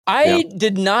I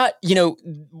did not,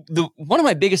 one of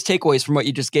my biggest takeaways from what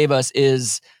you just gave us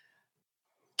is,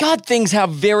 God, things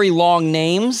have very long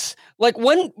names. Like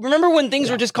remember when things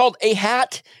were just called a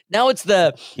hat? Now it's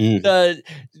the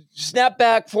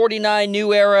Snapback 49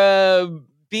 New Era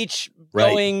beach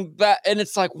going, and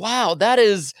it's like, wow, that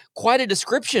is quite a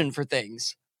description for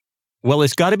things. Well,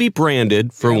 it's got to be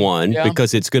branded for one,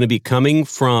 because it's going to be coming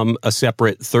from a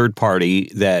separate third party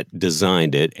that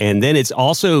designed it. And then it's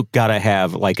also got to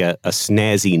have like a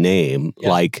snazzy name.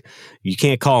 Yeah. Like you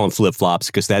can't call them flip-flops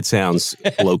because that sounds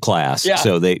low class.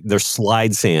 So they're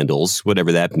slide sandals,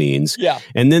 whatever that means. Yeah.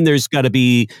 And then there's got to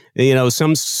be,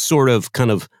 some sort of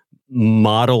kind of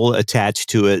model attached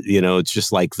to it. It's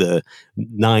just like the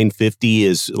 950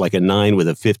 is like a 9 with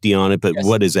a 50 on it, but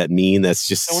what does that mean? That's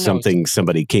just something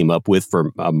somebody came up with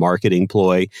for a marketing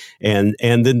ploy, and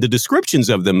then the descriptions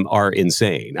of them are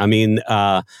insane. I mean,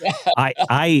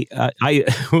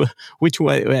 which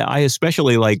way I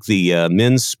especially like the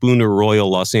men's Spooner Royal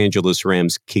Los Angeles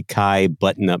Rams Kikai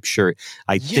button-up shirt.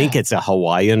 I think it's a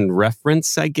Hawaiian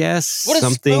reference, I guess. What does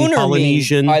something Spooner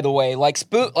Polynesian mean, by the way? Like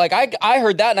I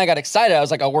heard that and I got excited. I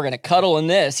was like, oh, we're gonna cuddle in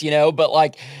this, but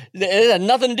like it had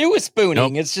nothing to do with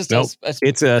spooning. It's just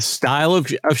it's a style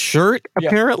of shirt,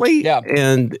 apparently. Yeah.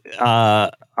 And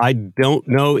I don't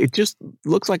know. It just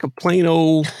looks like a plain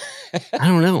old, I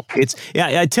don't know.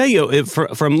 I tell you,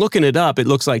 from looking it up, it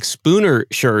looks like Spooner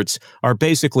shirts are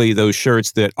basically those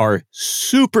shirts that are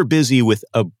super busy with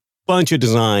a bunch of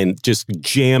design just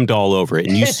jammed all over it.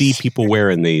 And you see people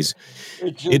wearing these.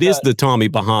 It is the Tommy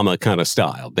Bahama kind of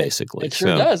style, basically. It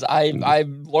sure does. I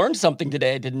learned something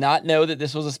today. I did not know that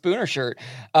this was a Spooner shirt.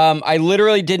 I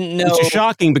literally didn't know. Which is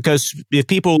shocking because if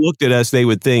people looked at us, they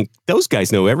would think those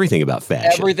guys know everything about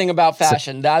fashion. Everything about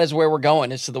fashion. So, that is where we're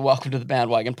going. It's to the Welcome to the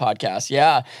Bandwagon podcast.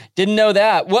 Yeah. Didn't know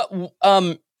that.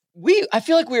 I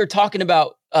feel like we were talking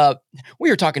about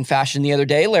fashion the other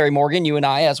day, Larry Morgan, you and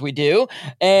I, as we do.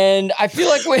 And I feel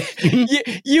like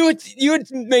you had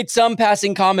made some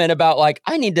passing comment about like,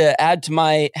 I need to add to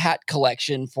my hat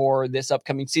collection for this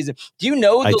upcoming season. Do you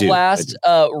know the last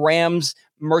Rams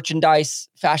merchandise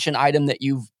fashion item that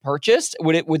you've purchased?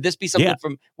 Would this be something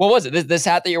from, what was it? This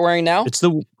hat that you're wearing now? It's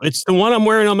the one I'm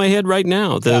wearing on my head right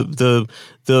now. The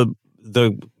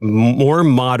more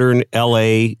modern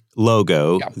LA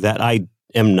logo that I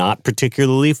am not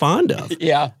particularly fond of.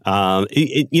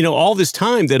 All this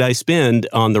time that I spend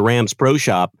on the Rams Pro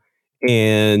Shop,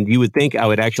 and you would think I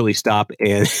would actually stop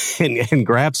and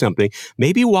grab something.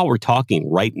 Maybe while we're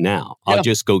talking right now, I'll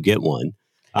just go get one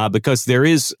because there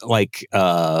is like,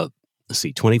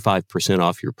 25%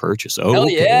 off your purchase. Oh,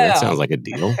 okay. That sounds like a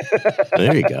deal.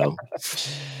 There you go.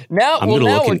 Now I'm going to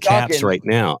look in caps right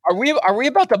now. Are we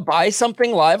about to buy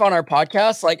something live on our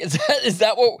podcast? Like, is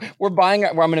that what we're buying? Where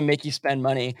I'm going to make you spend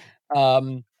money?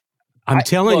 I'm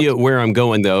telling you where I'm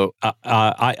going, though.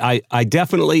 I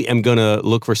definitely am going to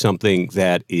look for something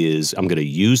that is. I'm going to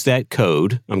use that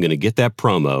code. I'm going to get that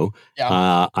promo.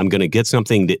 I'm going to get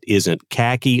something that isn't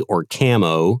khaki or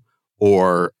camo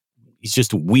or. It's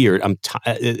just weird. I'm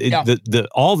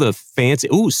all the fancy.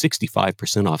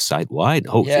 65% off site wide.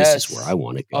 Oh, this is where I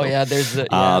want to go. Oh yeah, there's the.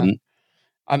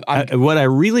 What I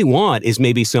really want is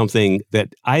maybe something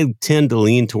that I tend to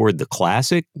lean toward the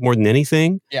classic more than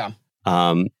anything. Yeah.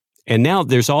 And now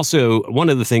there's also one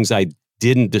of the things I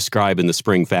didn't describe in the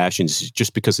spring fashions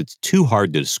just because it's too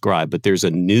hard to describe. But there's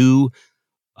a new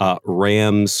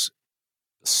Rams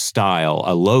style,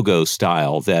 a logo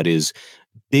style that is.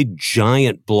 Big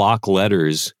giant block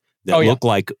letters that look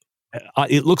like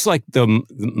it looks like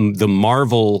the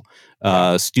Marvel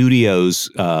Studios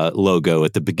logo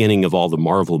at the beginning of all the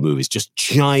Marvel movies. Just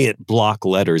giant block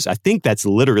letters. I think that's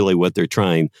literally what they're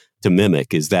trying to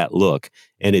mimic is that look,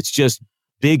 and it's just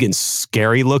big and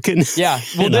scary looking. Yeah,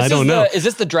 well, I don't know. Is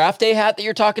this the draft day hat that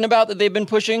you're talking about that they've been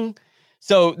pushing?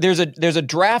 So there's a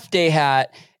draft day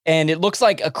hat. And it looks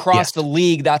like across the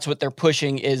league, that's what they're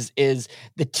pushing is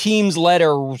the team's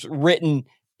letter written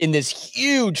in this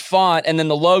huge font and then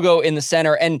the logo in the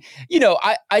center. And,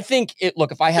 I think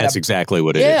if I had that's exactly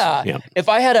what it is. Yeah. If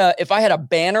I had a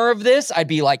banner of this, I'd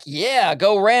be like, yeah,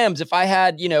 go Rams. If I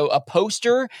had, a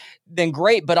poster, then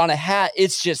great. But on a hat,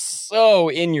 it's just so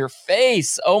in your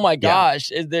face. Oh my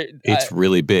gosh. It's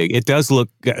really big. It does look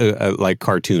like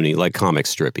cartoony, like comic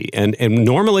strippy. And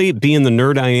normally being the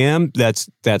nerd I am,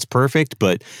 that's perfect.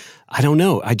 But I don't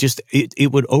know.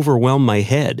 It would overwhelm my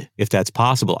head if that's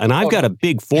possible. And I've got a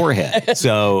big forehead.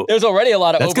 So there's already a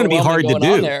lot of that's going to be hard to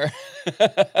do. There.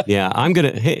 Yeah, I'm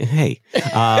going to, hey.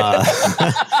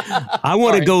 I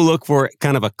want to go look for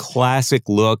kind of a classic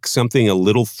look, something a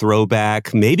little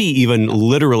throwback, maybe even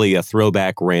literally a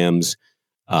throwback Rams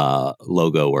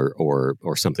logo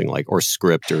or something like, or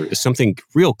script or something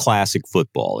real classic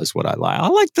football is what I like. I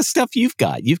like the stuff you've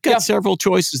got. You've got several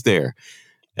choices there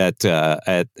at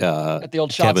the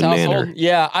old Shots Kevin household. Manor.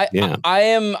 Yeah,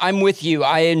 I'm with you.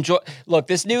 I enjoy. Look,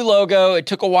 this new logo. It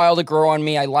took a while to grow on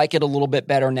me. I like it a little bit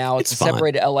better now. It's a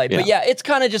separated LA, but yeah, it's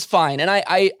kind of just fine. And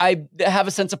I have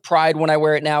a sense of pride when I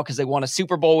wear it now because they won a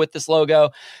Super Bowl with this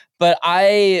logo. But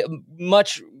I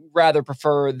much rather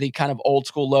prefer the kind of old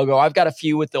school logo. I've got a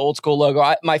few with the old school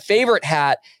logo. My favorite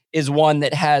hat is one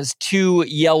that has 2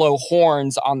 yellow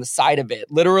horns on the side of it,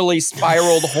 literally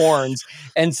spiraled horns.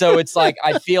 And so it's like,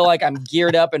 I feel like I'm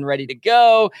geared up and ready to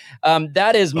go.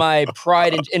 That is my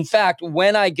pride. In fact,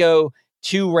 when I go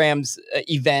to Rams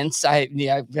events, I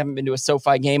haven't been to a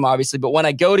SoFi game, obviously, but when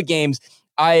I go to games,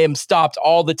 I am stopped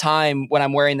all the time when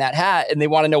I'm wearing that hat and they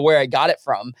want to know where I got it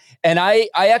from. And I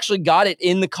actually got it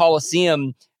in the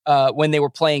Coliseum when they were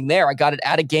playing there. I got it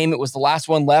at a game. It was the last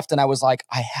one left. And I was like,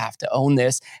 I have to own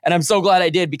this. And I'm so glad I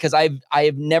did because I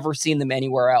have never seen them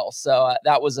anywhere else. So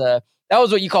that was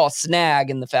what you call a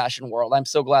snag in the fashion world. I'm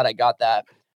so glad I got that.